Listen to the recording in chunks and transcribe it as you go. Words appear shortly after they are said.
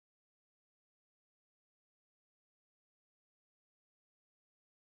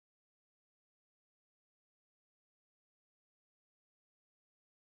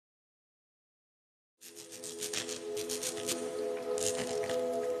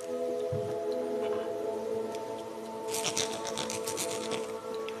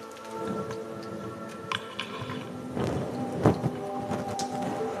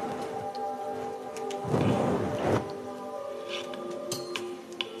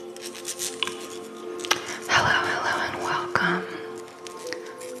Hello, and welcome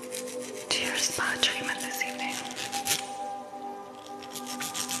to your spa treatment this evening.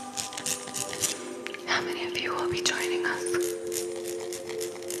 How many of you will be joining us?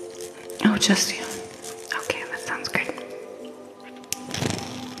 Oh, just you. Okay, that sounds great.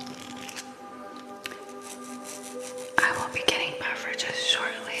 I will be getting beverages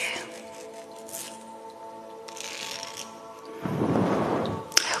shortly.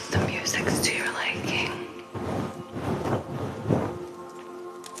 I hope the music's to your liking.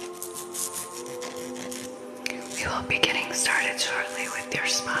 We will be getting started shortly with your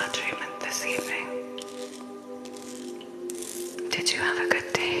spa treatment this evening. Did you have a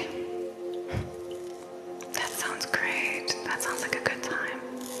good day? That sounds great. That sounds like a good time.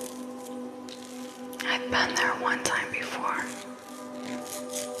 I've been there one time before.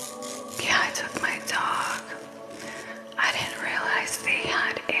 Yeah, I took my dog. I didn't realize they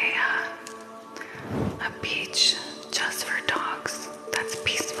had a beach just for dogs. That's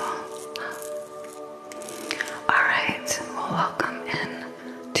peaceful. Alright, well, welcome in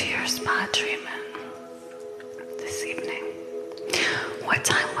to your spa treatment this evening. What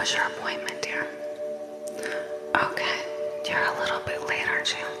time was your appointment, dear? Okay, you're a little bit late,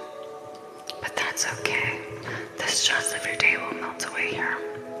 aren't you? But that's okay. The stress of your day will melt away here.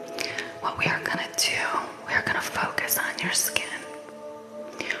 What we are gonna do, we are gonna focus on your skin.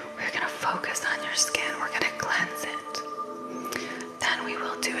 We're gonna focus on your skin. We're gonna cleanse it. Then we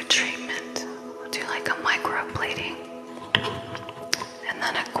will do a treatment. We'll do like a microblading. And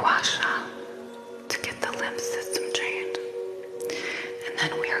then a gua sha to get the lymph system drained. And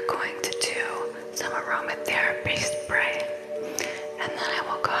then we are going to do some aromatherapy spray. And then I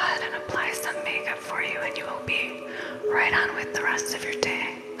will go ahead and apply some makeup for you, and you will be right on with the rest of your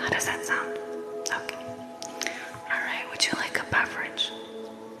day. How does that sound? Okay. Alright, would you like a beverage?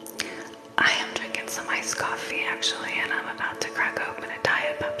 I am drinking some iced coffee actually, and I'm about to crack open a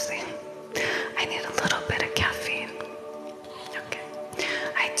Diet Pepsi. I need a little bit of caffeine. Okay.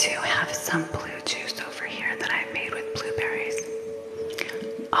 I do have some blue juice over here that I made with blueberries.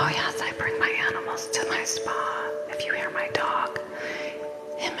 Oh yes, I bring my animals to my spa. If you hear my dog,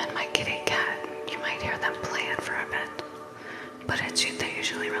 him and my kitty cat, you might hear them playing for a bit. But they're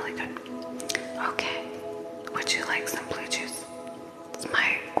usually really good. Okay, would you like some blue juice? It's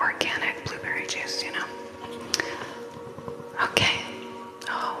my organic blueberry juice, you know. Okay.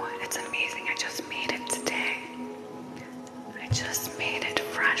 Oh, it's amazing. I just made it today. I just made it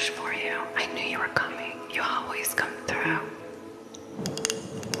fresh for you. I knew you were coming. You always come through.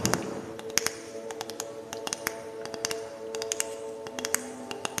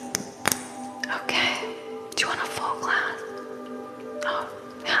 Okay. Do you want a full glass? Oh,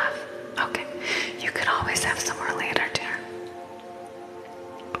 half. Okay. You could always have some more later, dear.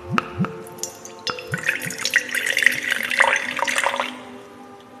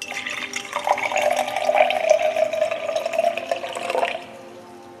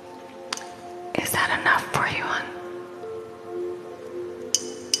 Is that enough for you, hon?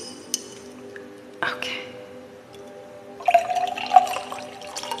 Okay.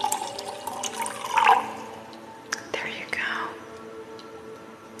 There you go.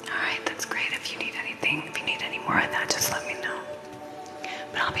 Alright, that's great. If you need anything, if you need any more of that, just let me know.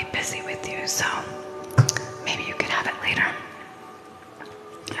 But I'll be busy with you, so maybe you could have it later.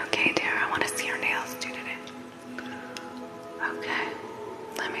 Okay, dear, I want to see your nails do today. Okay,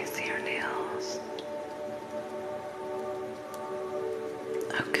 let me see your nails.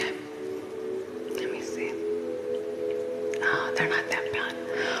 Okay, let me see. Oh, they're not that bad.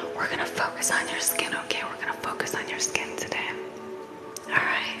 We're gonna focus on your skin, okay? We're gonna focus on your skin today.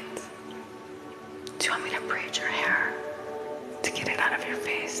 Alright. Do you want me to braid your hair to get it out of your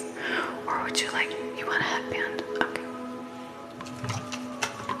face? Or would you want a headband? Okay.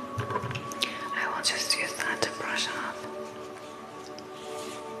 I will just use that to brush off.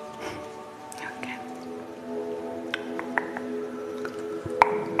 Okay.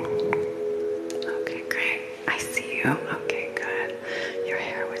 Okay, great. I see you. Okay, good. Your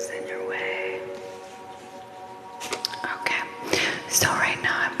hair was in your way. Okay. So right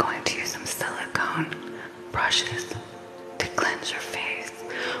now I'm going to use some silicone brushes to cleanse your face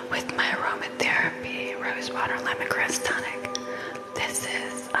with my aromatherapy rose water lemongrass tonic. This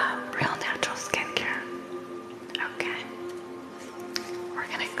is real natural skincare. Okay. We're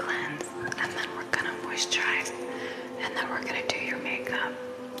gonna cleanse and then we're gonna moisturize.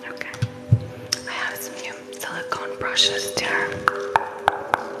 luscious, dear.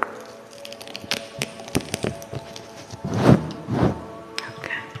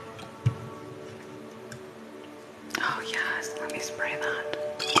 Okay. Oh yes, let me spray that.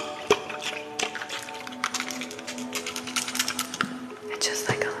 It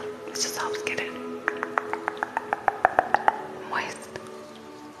just helps get it moist.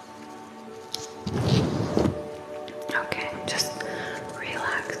 Okay, just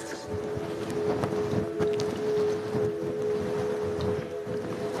relax.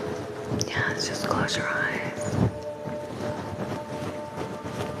 Yeah, just close your eyes.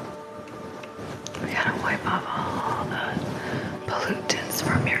 We gotta wipe off all the pollutants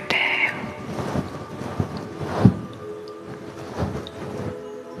from your day.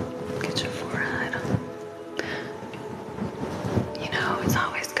 Get your forehead. You know, it's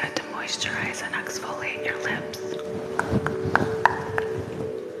always good to moisturize and exfoliate your lips.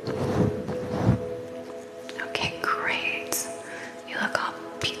 Okay, great. You look all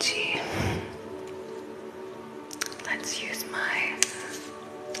peachy. Let's use my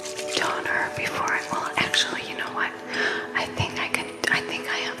toner before well, actually, you know what? I think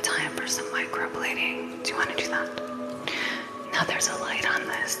I have time for some microblading. Do you want to do that? Now there's a light on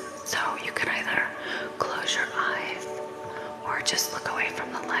this, so you could either close your eyes or just look away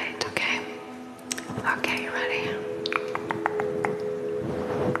from the light, okay? Okay, you ready?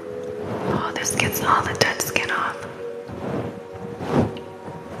 Oh, this gets all the dead skin off.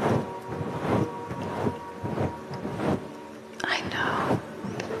 I know.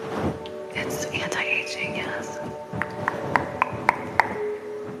 It's anti-aging, yes.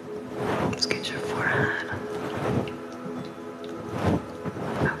 Let's get your forehead.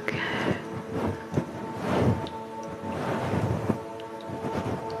 Okay.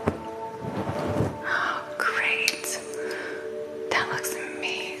 Oh, great. That looks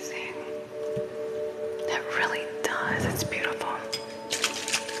amazing. It really does. It's beautiful.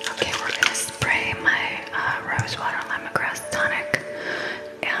 Okay, we're gonna spray my rose water lemongrass tonic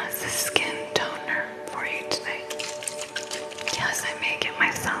as a skin toner for you today. Yes, I make it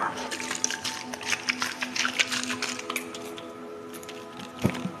myself.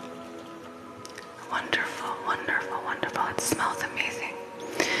 Wonderful, wonderful, wonderful. It smells amazing.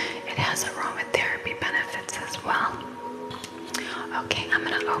 It has aromatherapy benefits as well. Okay, I'm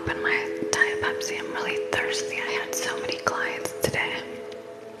gonna open my Diet Pepsi. I'm really thirsty. I had so many clients today.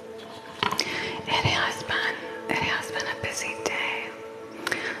 It has been a busy day.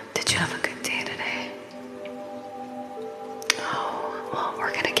 Did you have a good day today? Oh, well,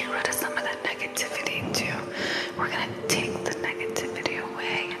 we're gonna get rid of some of that negativity too. We're gonna take the negativity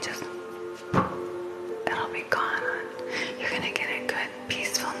away and just it'll be gone. You're gonna get a good,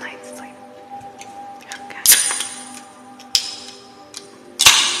 peaceful night's sleep. Okay.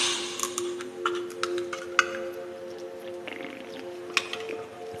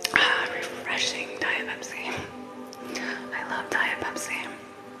 Refreshing Diet Pepsi. I love Diet Pepsi.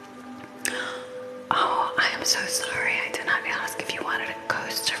 Oh, I am so sorry. I did not ask if you wanted a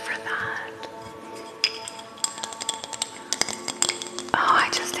coaster for that. Oh, I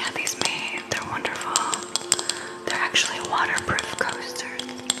just had these made. They're wonderful. They're actually waterproof coasters.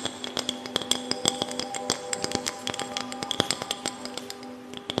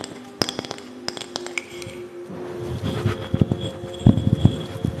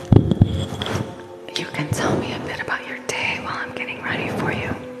 You can tell me a bit about your day while I'm getting ready for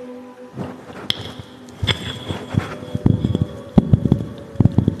you.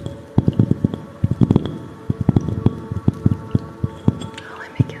 Oh,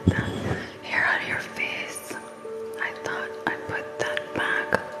 let me get that hair out of your face. I thought I put that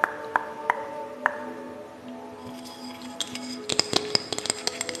back.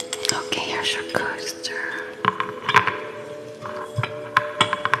 Okay, here's your coaster.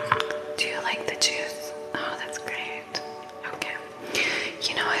 Do you like the juice? Oh, that's great. Okay.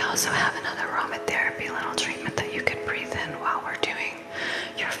 You know, I also have another aromatherapy little treatment that you could breathe in while we're doing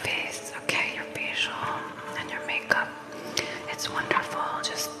your face, okay? Your facial and your makeup. It's wonderful.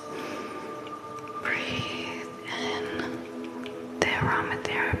 Just breathe in the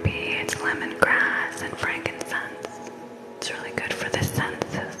aromatherapy. It's lemongrass and frankincense. It's really good for the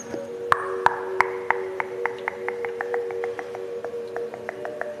senses.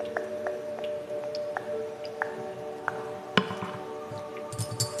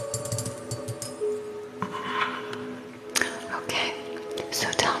 Okay, so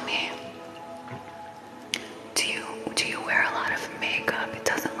tell me, do you wear a lot of makeup? It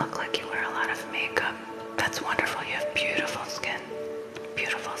doesn't look like you wear a lot of makeup. That's wonderful. You have beautiful skin.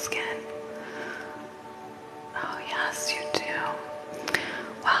 Beautiful skin. Oh yes, you do.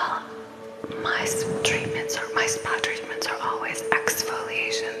 Well, my spa treatments are always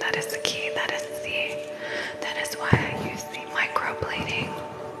exfoliation. That is the key. That is why I use the microblading.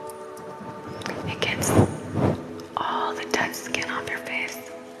 It gets all the dead skin off your face.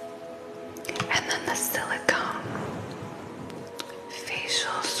 And then the silicone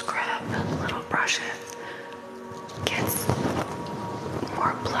facial scrub, little brushes, gets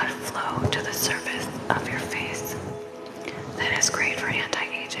more blood flow to the surface of your face. That is great for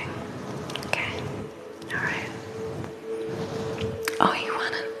anti-aging. Okay. Alright. Oh,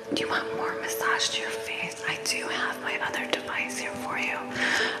 you want more massage to your face? I do have my other device here for you.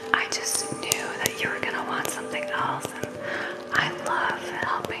 I just knew that you were gonna want something else, and I love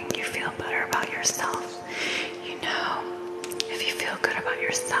helping you feel better about yourself. You know, if you feel good about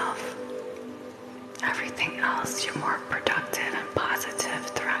yourself, everything else, you're more productive and positive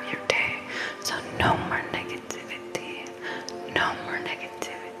throughout your day. So no more negativity. No more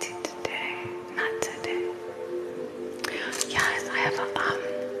negativity today. Not today. Yes, I have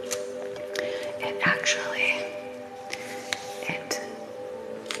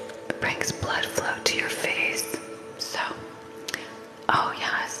it brings blood flow to your face. So, oh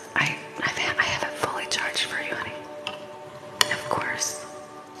yes, I have it fully charged for you, honey. Of course.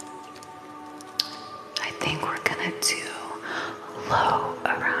 I think we're gonna do low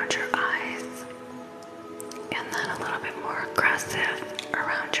around your eyes and then a little bit more aggressive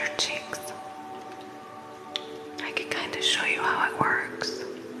around your cheeks. I can kind of show you how it works.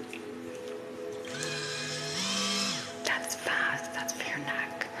 That's fast. That's for your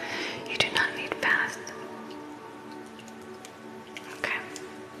neck. You do not need fast. Okay.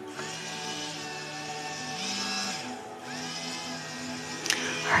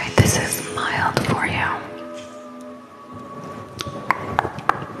 Alright, this is mild for you.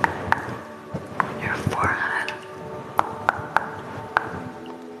 Your forehead.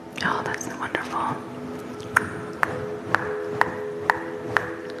 Oh, that's wonderful.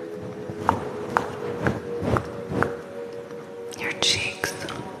 Your cheeks.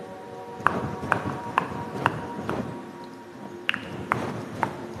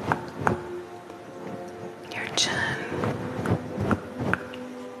 Your chin.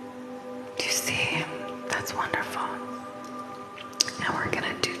 You see, that's wonderful. And we're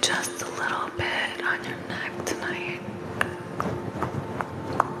gonna do just a little bit on your neck tonight.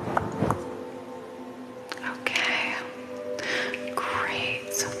 Okay,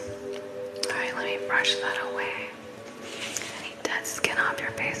 great. Alright, let me brush that away. Any dead skin off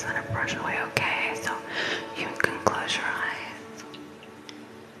your face, I'm gonna brush away, okay? So you can close your eyes.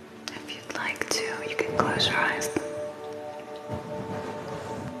 If you'd like to, you can close your eyes.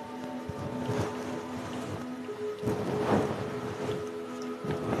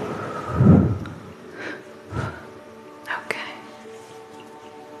 Okay.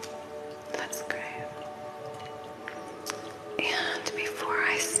 That's great. And before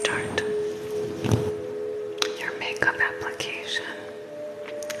I start your makeup application,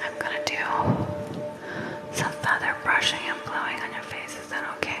 I'm gonna do some feather brushing and blowing on your face. Is that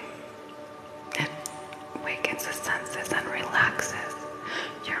okay? It wakens the senses and relaxes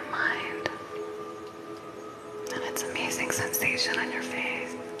your mind. And it's an amazing sensation on your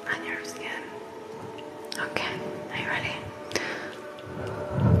face, on your skin. Okay, are you ready?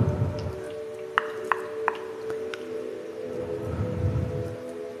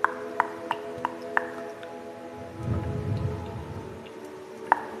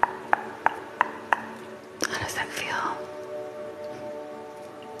 How does that feel?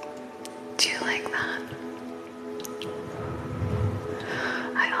 Do you like that?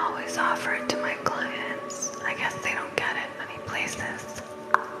 I always offer it to my clients. I guess they don't get it many places.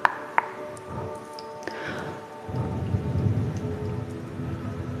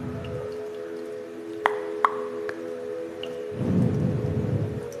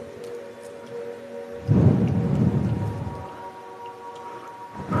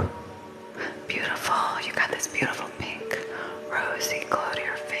 Beautiful. You got this beautiful pink, rosy glow to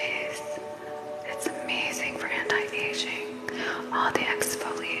your face. It's amazing for anti-aging. All the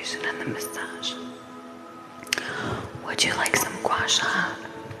exfoliation and the massage. Would you like some gua sha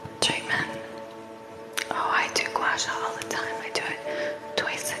treatment? Oh, I do gua sha all the time. I do it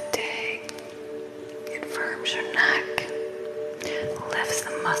twice a day. It firms your neck, lifts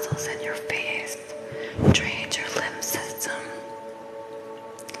the muscles in your face, drains your lymph system.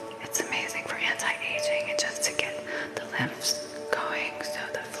 It's amazing for anti-aging and just to get the lymphs going so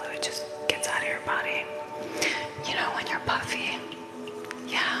the fluid just gets out of your body. You know, when you're puffy.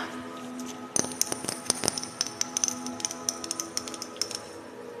 Yeah.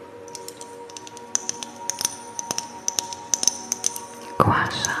 Gua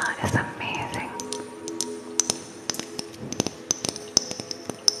sha is amazing.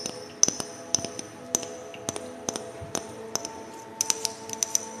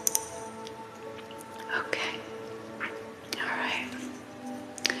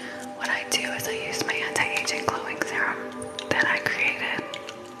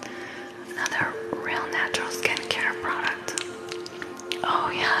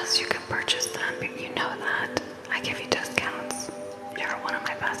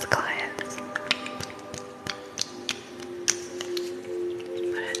 best clients.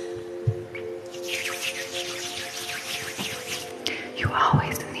 You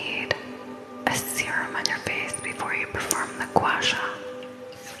always need a serum on your face before you perform the gua sha.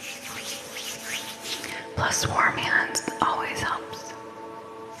 Plus, warm hands always helps.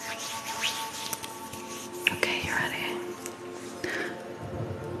 Okay, you ready?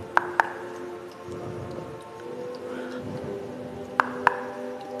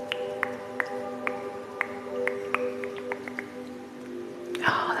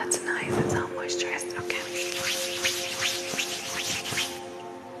 Oh, that's nice. It's all moisturized. Okay.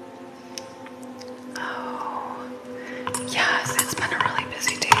 Oh, yes, it's been a really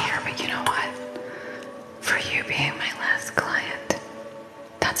busy day here, but you know what? For you being my last client,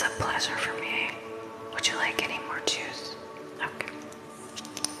 that's a pleasure for me. Would you like any more juice? Okay.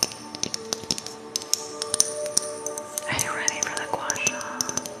 Are you ready for the gua sha?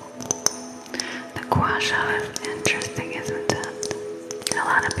 The gua sha is interesting, isn't it? A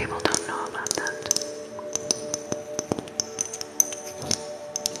lot of people don't know about that.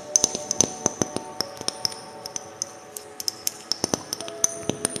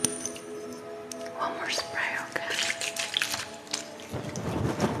 One more spray, okay?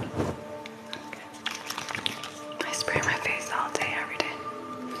 I spray my face all day, every day.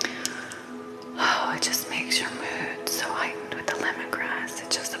 Oh, it just makes your mood so heightened with the lemongrass.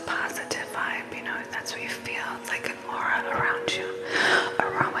 It's just a positive vibe, you know, that's what you feel. It's like an aura around you.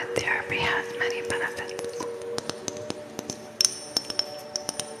 Aromatherapy has many benefits.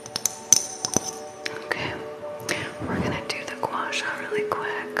 Okay, we're gonna do the gua sha really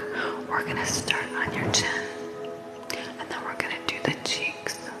quick. We're gonna start on your chin, and then we're gonna do the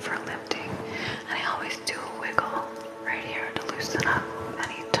cheeks for lifting. And I always do a wiggle right here to loosen up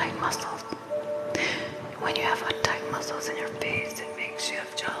any tight muscles. When you have tight muscles in your face, it makes you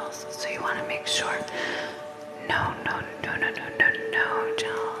have gels. So you want to make sure, no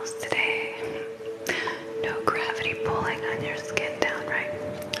gels today. No gravity pulling on your skin down, right?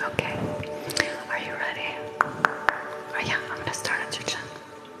 Okay. Are you ready? Oh yeah, I'm gonna start at your chin.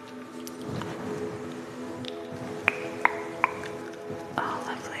 Oh,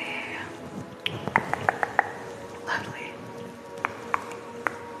 lovely. Lovely.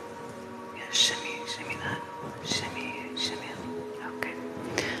 Yeah, shimmy that. Shimmy. Okay.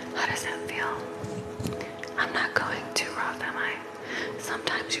 How does that feel? I'm not going too rough, am I?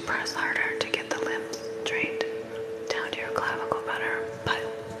 Sometimes you press harder to get the limbs straight down to your clavicle better, but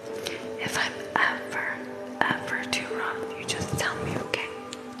if I'm ever too rough, you just tell me, okay?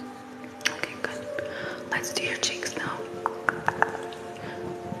 Okay, good. Let's do your cheeks now.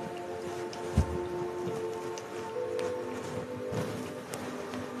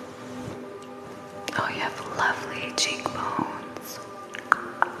 Oh, you have lovely cheekbones.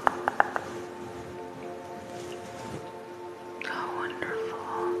 Oh,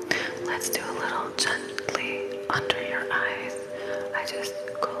 wonderful. Let's do a little gently under your eyes. I just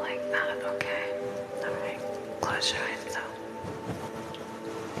go like that, okay? Alright, close your eyes now.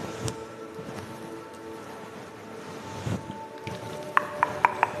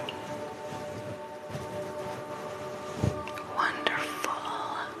 Wonderful.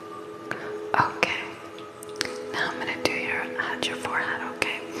 Okay. Now I'm gonna do your forehead,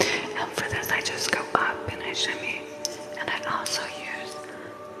 okay? And for this I just go up and I shimmy. And I also use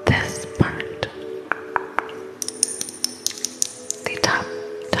this part.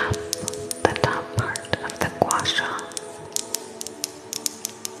 The top part of the gua sha.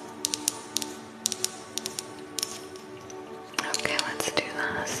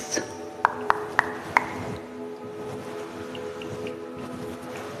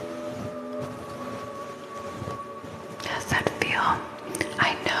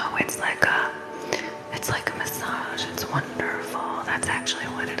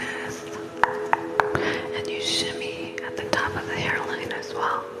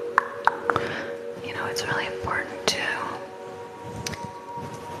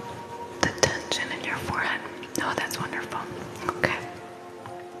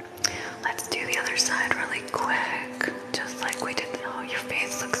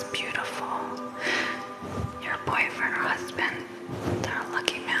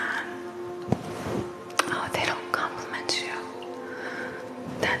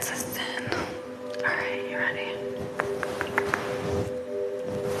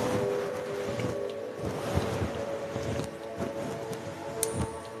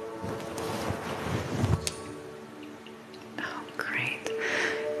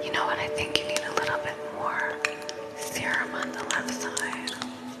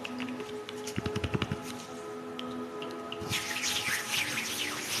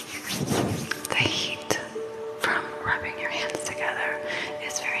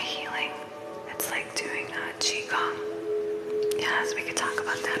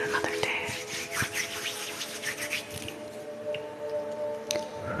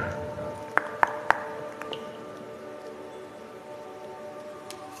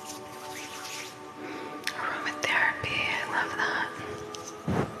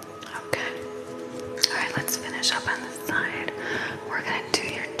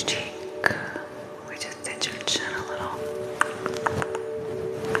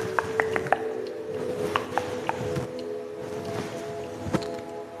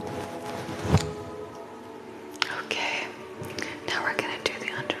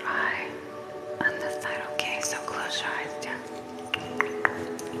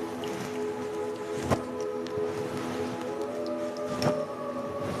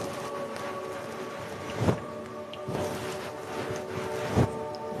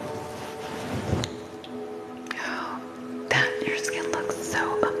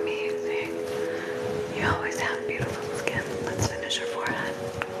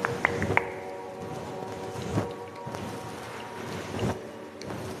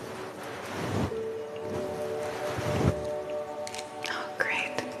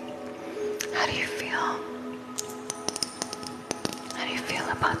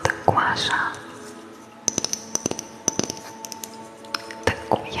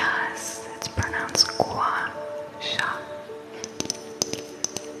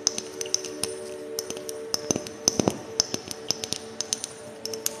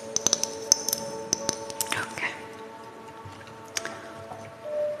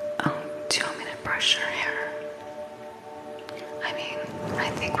 brush your hair? I mean, I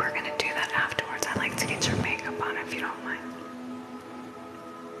think we're gonna do that afterwards. I'd like to get your makeup on if you don't mind.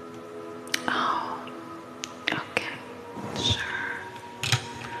 Oh, okay, sure.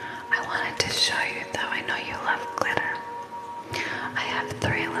 I wanted to show you though, I know you love glitter. I have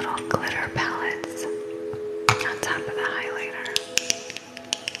 3 little glitter palettes on top of the highlighter.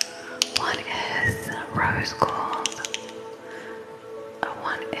 One is rose gold.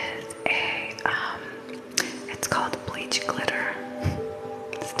 One is it's called bleach glitter.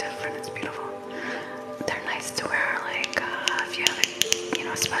 It's different, it's beautiful. They're nice to wear, like, if you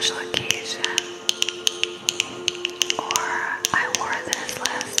have a special occasion. Or I wore this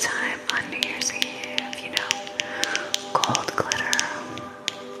last time on New Year's Eve, gold glitter,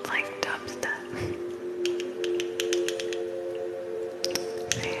 like dubstep.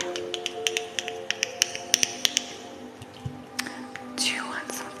 See? Do you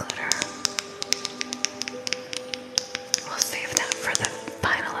want some glitter? We'll save that for the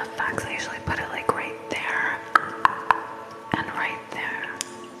final effects. I usually put it like right there and right there.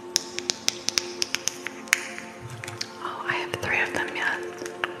 Oh, I have 3 of them yet.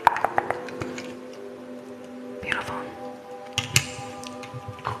 Beautiful.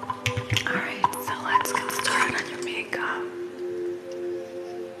 Alright, so let's get started on your makeup.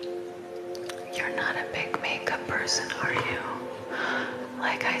 You're not a big makeup person, are you?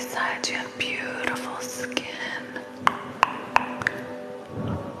 Like I said, you have beautiful skin.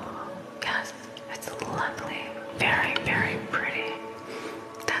 Yes, it's lovely. Very, very pretty.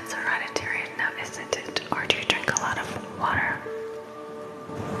 That's hereditary now, isn't it? Or do you drink a lot of water?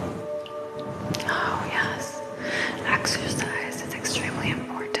 Oh, yes. Exercise is extremely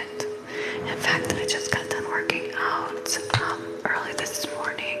important. In fact, I just got done working out early this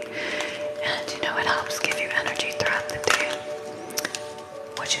morning. And it helps give you energy throughout the day.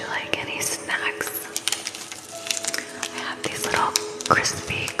 Would you like any snacks? I have these little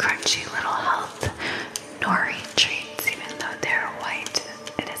crispy, crunchy little health nori treats, even though they're white.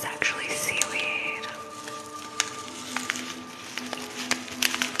 It is actually seaweed.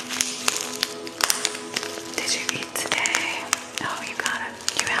 Did you eat today? Oh, you got it.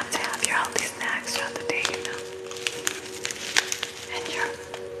 You have to have your healthy snacks throughout the day, And your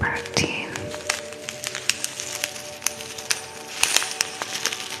protein.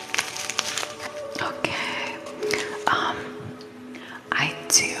 Okay. I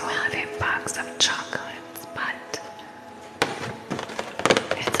do have a box of chocolates, but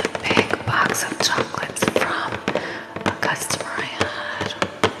it's a big box of chocolates from a customer I had.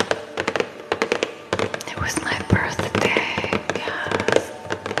 It was my birthday, yes.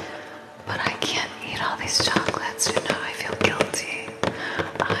 But I can't eat all these chocolates, I feel guilty.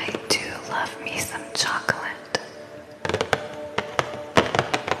 I do love me some chocolate.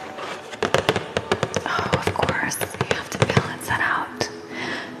 Oh, of course, you have to balance that out.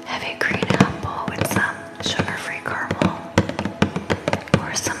 Heavy green apple with some sugar-free caramel.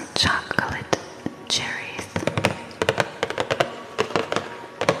 Or some chocolate cherries.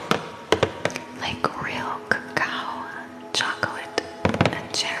 Like real cacao, chocolate,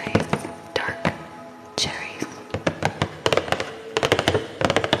 and cherries. Dark cherries.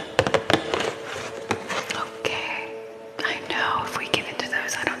 Okay, I know if we get into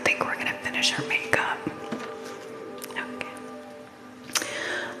those, I don't think we're gonna finish our makeup. Okay.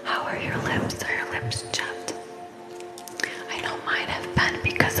 How are your lips? Are your lips chapped? I know mine have been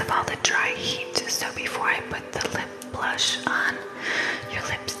because of all the dry heat. So before I put the lip blush on, your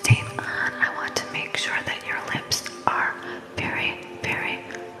lip stain on, I want to make sure that your lips are very, very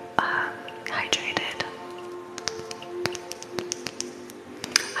hydrated.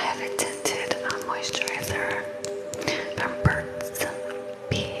 I have a tinted moisturizer from Burt's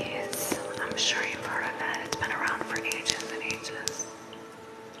Bees. I'm sure you've heard of it. It's been around for ages and ages.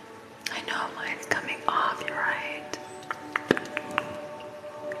 I know mine's coming off, you're right.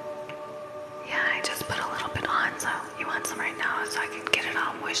 Yeah, I just put a little bit on, so you want some right now so I can get it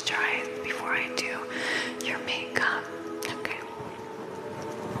all moisturized before I do your makeup. Okay.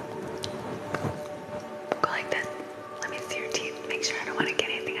 Go like this. Let me see your teeth. Make sure I don't want to get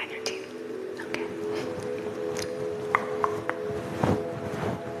anything on your teeth. Okay.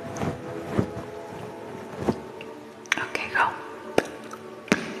 Okay, go.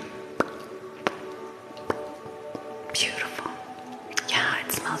 Beautiful. Yeah,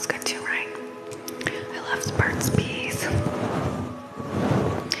 it smells good too, right? I love Burt's Bees.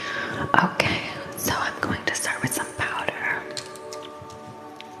 Okay, so I'm going to start with some powder.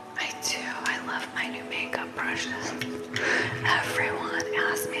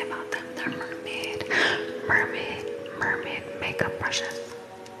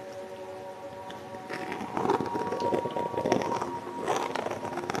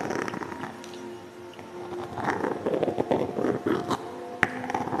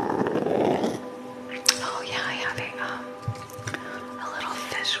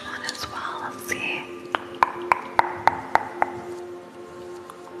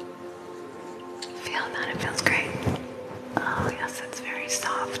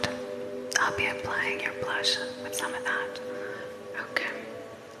 blush with some of that. Okay.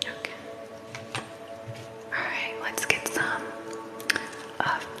 Okay. Alright, let's get some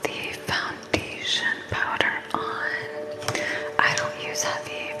of the foundation powder on. I don't use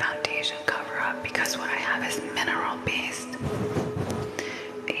heavy foundation cover up because what I have is mineral based.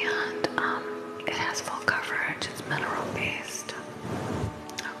 And it has full coverage, it's mineral based.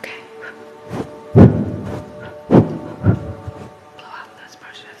 Okay. Blow out those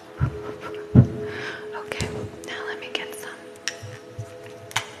brushes. Okay, now let me get some.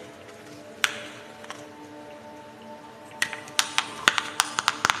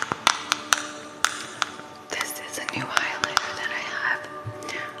 This is a new highlighter that I have.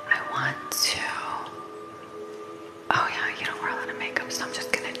 I want to. Oh, yeah, you don't wear a lot of makeup, so I'm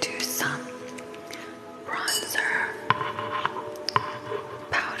just gonna do some bronzer,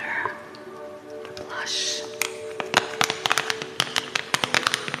 powder, blush.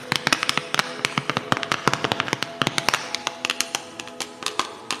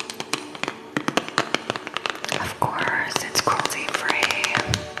 Of course, it's cruelty free.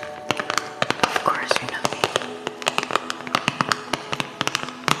 Of course, you know me.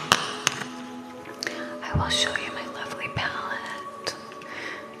 I will show you my lovely palette.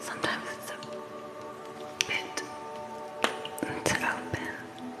 Sometimes it's a bit to open.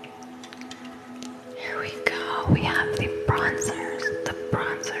 Here we go. We have the bronzers,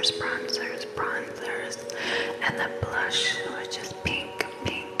 and the blush, which is pink,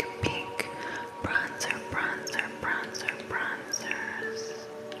 pink, pink. Bronzer, bronzer, bronzer, bronzers.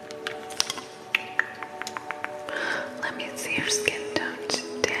 Let me see your skin tone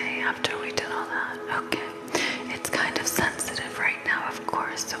today after we did all that. Okay. It's kind of sensitive right now, of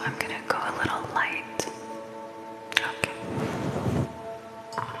course, so I'm gonna go a little light. Okay.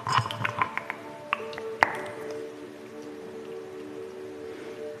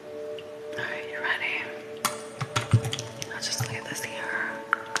 Alright, you ready? I'll just lay this here.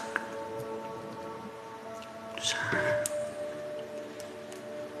 Sure.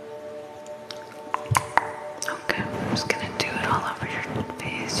 Okay, I'm just gonna do it all over your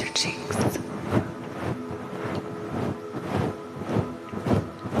face, your cheeks.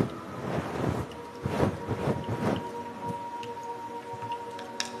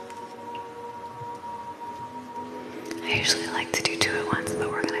 I usually like to do two at once, but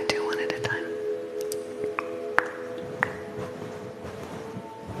we're gonna do one at a time.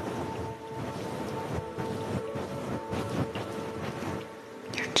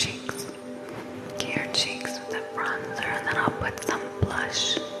 Your cheeks. Get your cheeks with the bronzer, and then I'll put some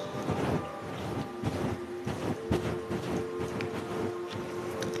blush.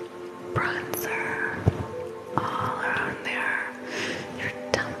 Bronzer all around there. Your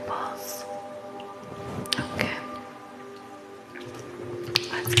temples. Okay.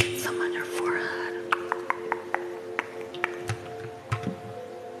 Let's get some on your forehead.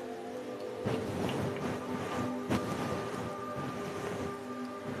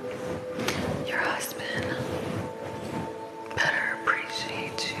 Your husband better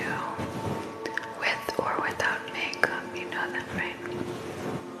appreciate you with or without makeup. You know that, right?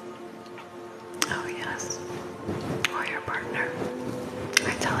 Oh, yes. Or your partner.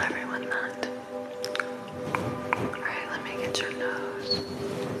 I tell everyone that. Alright, let me get your nose.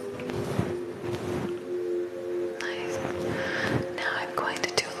 Nice. Now I'm going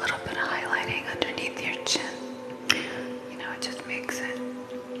to do a little bit of highlighting underneath your chin. You know, it just makes it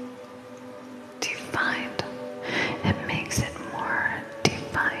defined. It makes it more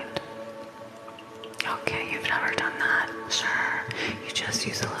defined. Okay, you've never done that? Sure. You just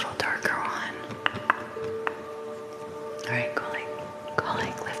use a little darker one. Alright, go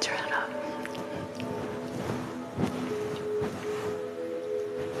like, lift your head up.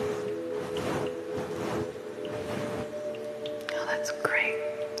 Oh, that's great.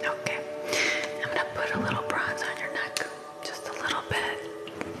 Okay. I'm gonna put a little bronze on your neck. Just a little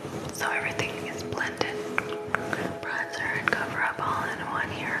bit. So everything is blended. Bronzer and cover up all in one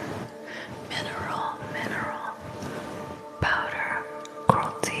here. Mineral powder,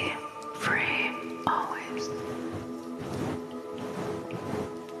 cruelty free, always.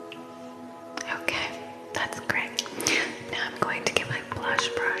 Okay, that's great. Now I'm going to get my blush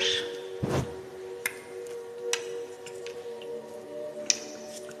brush.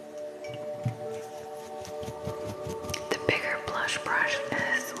 The bigger blush brush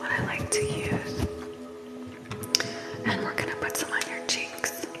is what I like to use. And we're gonna put some on your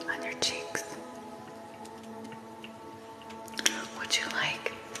cheeks, Would you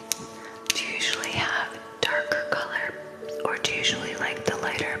like, do you usually have darker color, or do you usually like the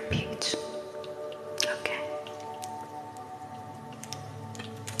lighter peach? Okay.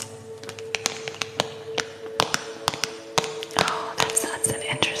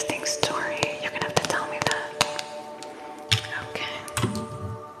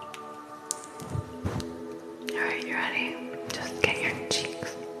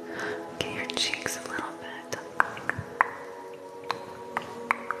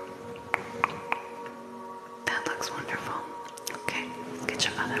 wonderful. Okay, get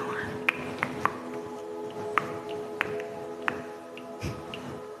your other one.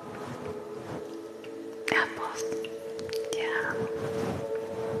 Apples. Yeah.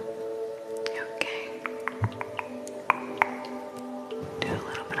 Okay. Do a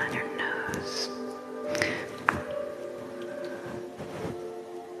little bit on your nose.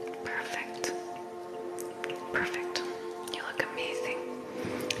 Perfect. Perfect. You look amazing.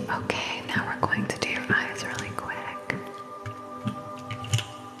 Okay, now we're going to do your eyes really quick.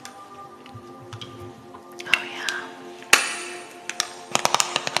 Oh yeah.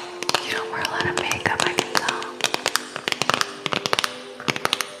 You don't wear a lot of makeup, I can tell.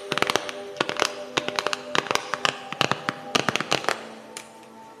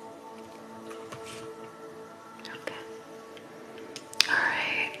 Okay.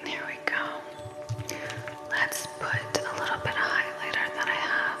 Alright, here we go. Let's put a little bit of highlighter that I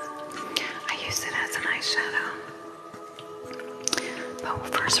have. I use it as an eyeshadow.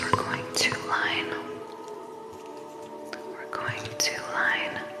 But first we're going to line. We're going to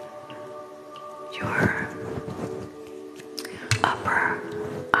line your upper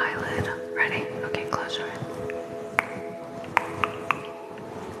eyelid. Ready? Okay, close your eyes.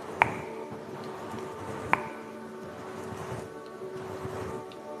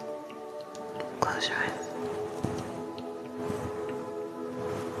 Close your eyes.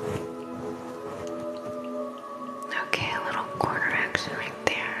 Okay, a little corner action right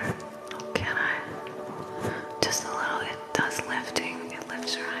there. Oh, can I? Just a little. It does lifting. It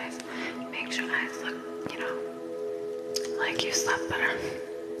lifts your eyes. Makes your eyes look, like you slept better.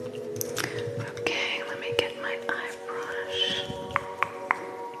 Okay, let me get my eye brush.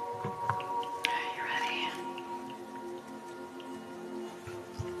 Are you ready?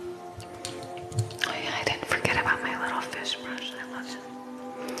 Oh yeah, I didn't forget about my little fish brush. I love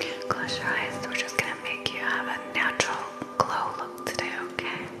it. Close your eyes. We're just gonna make you have a natural glow look today,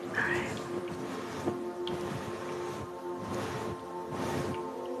 okay? Alright.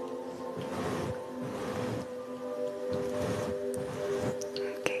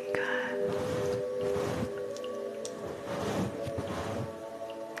 Okay, good.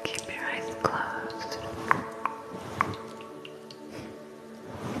 Keep your eyes closed.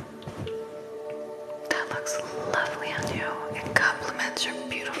 That looks lovely on you. It complements your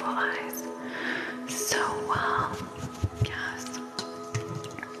beautiful eyes so well. Yes.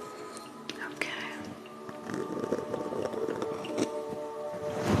 Okay.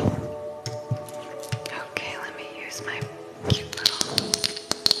 Okay, let me use my cute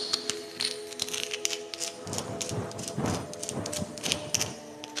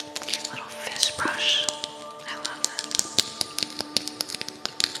little fish brush. I love it.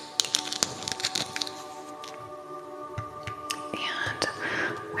 And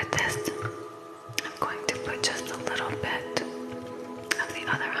with this, I'm going to put just a little bit of the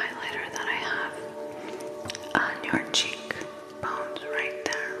other highlighter that I have on your cheek bones right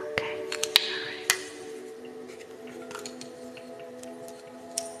there, okay? Alright.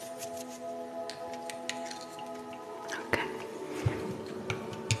 Okay.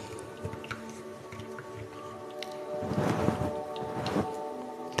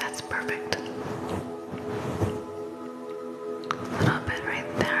 That's perfect. A little bit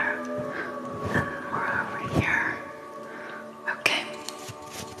right there. And more over here. Okay.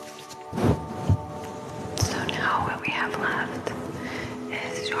 So now what we have left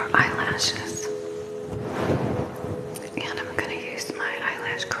is your eyelashes. And I'm going to use my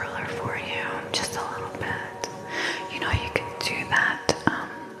eyelash curler for you, just a little bit. You know, you can do that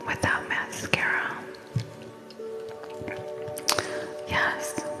without mascara.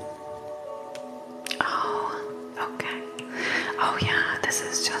 Yes. Oh, okay. Oh yeah, this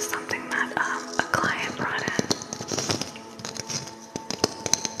is just something that a client brought in.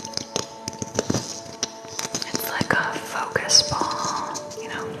 It's like a focus ball,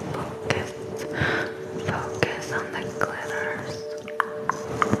 focus on the glitters.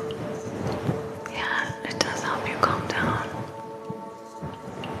 Yeah, it does help you calm down.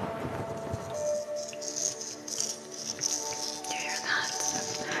 You hear that?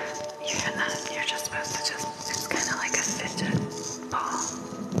 You hear that? You're just supposed to it's kind of like a fidget ball.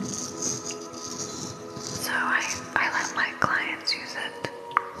 So I let my clients use it.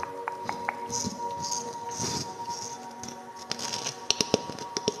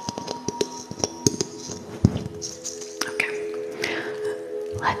 Okay,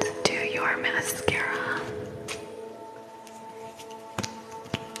 let's do your mascara.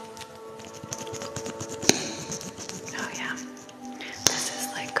 Oh yeah, this is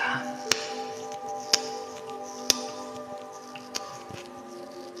like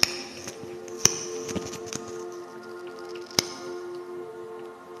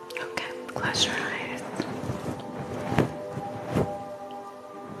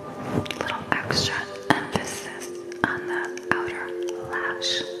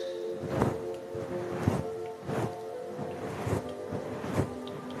blush.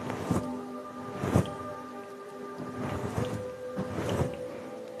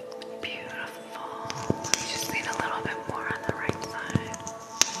 Beautiful. You just need a little bit more on the right side.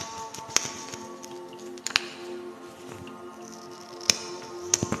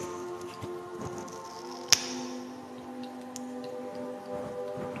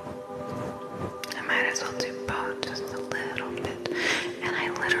 I might as well do both just a little bit. And I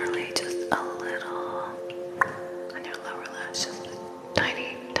literally just a little on your lower lash, just a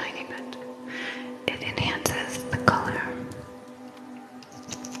tiny, tiny bit. It enhances the color.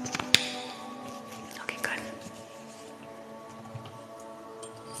 Okay, good.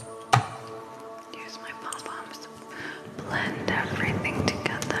 Use my pom-poms. Blend everything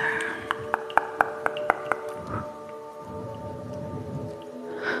together.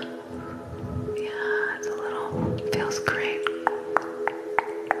 Yeah, it's a little, feels great.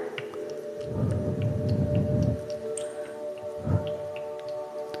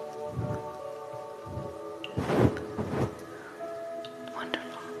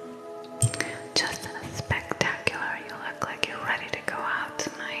 Wonderful. Just spectacular. You look like you're ready to go out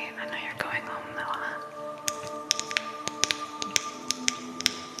tonight. I know you're going home though, huh?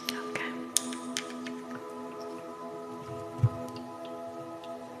 Okay.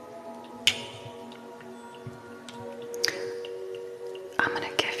 I'm gonna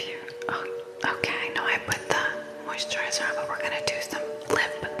give you, oh, okay, I know I put the moisturizer on, but we're gonna do some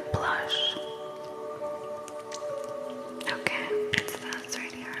lip blush. Okay, it's this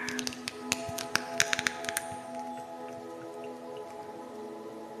right here.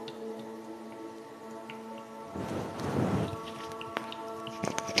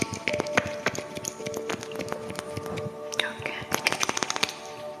 Okay.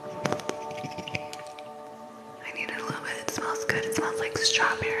 I need it a little bit. It smells good. It smells like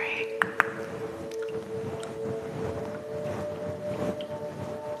strawberry.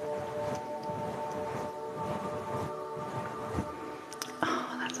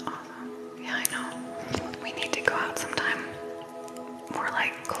 Oh, that's awesome. Yeah, I know. We need to go out sometime. We're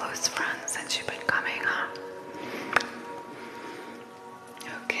like close friends since you've been coming, huh?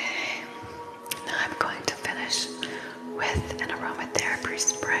 Okay. Now I'm going to finish with an aromatherapy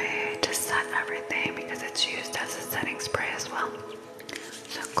spray to set everything because it's used as a setting spray as well.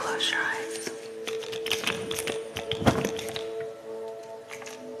 So close your eyes.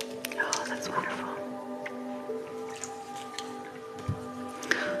 Oh, that's wonderful.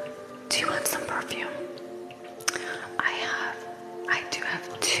 Do you want some perfume? I do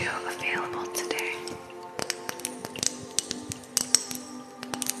have 2 available today.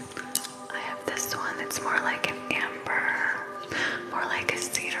 I have this one that's more like an amber, more like a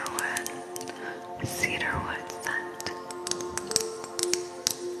cedarwood scent.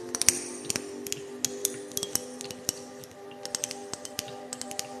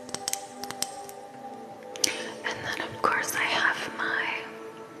 And then of course I have my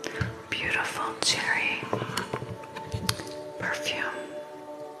beautiful cherry perfume.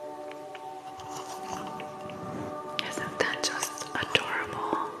 Isn't that just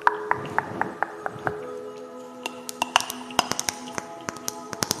adorable?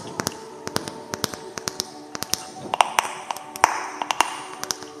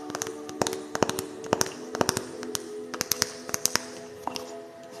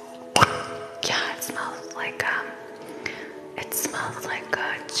 Yeah, it smells like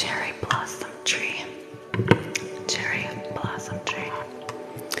a cherry blossom tree. Cherry blossom tree.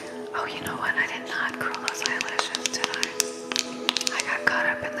 Oh, you know what? I did not curl those eyelashes, did I? I got caught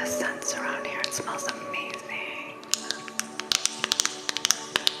up in the scents around here. It smells amazing.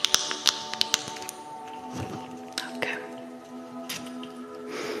 Okay.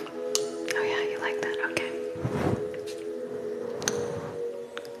 Oh yeah, you like that? Okay.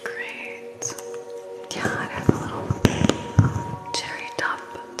 Great. Yeah, it has a little cherry top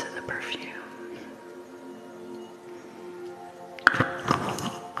to the perfume.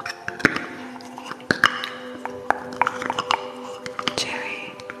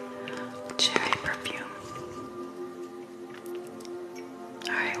 Cherry perfume.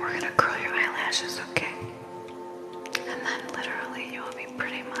 Alright, we're gonna curl your eyelashes, okay? And then literally you'll be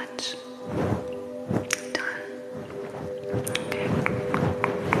pretty much done. Okay.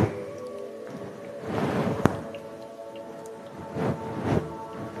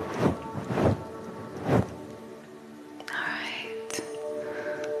 Alright.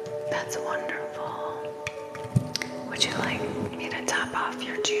 That's wonderful. Would you like me to top off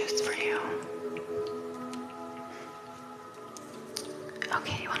your juice for you?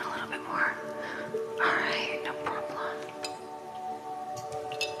 Okay, you want a little bit more? Alright, no problem.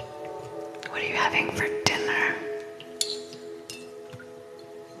 you having for dinner?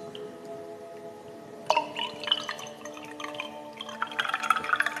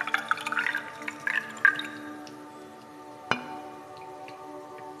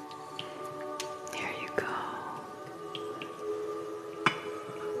 Here you go.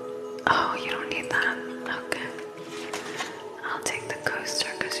 Oh, you don't need that? Okay. I'll take the coaster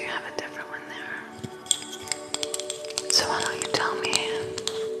because you have a different one there. So why don't you tell me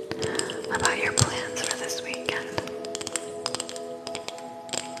about your plans for this weekend?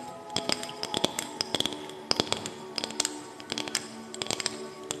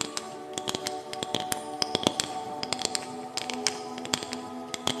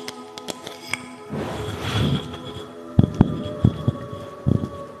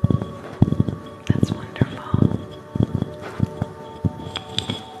 That's wonderful.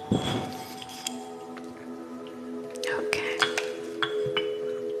 Okay.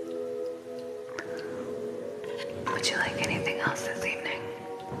 Would you like anything else this evening?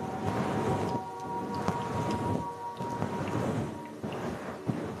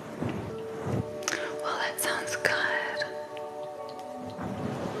 Well, that sounds good.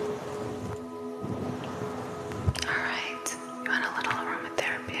 Alright, you want a little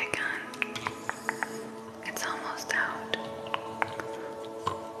aromatherapy again? It's almost out.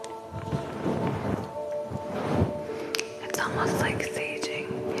 It's almost like saging,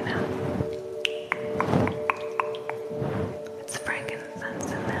 you know? It's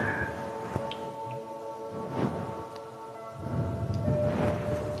frankincense in there.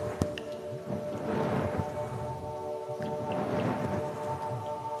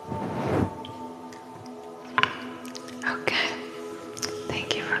 Okay.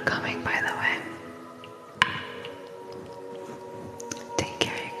 Thank you for coming by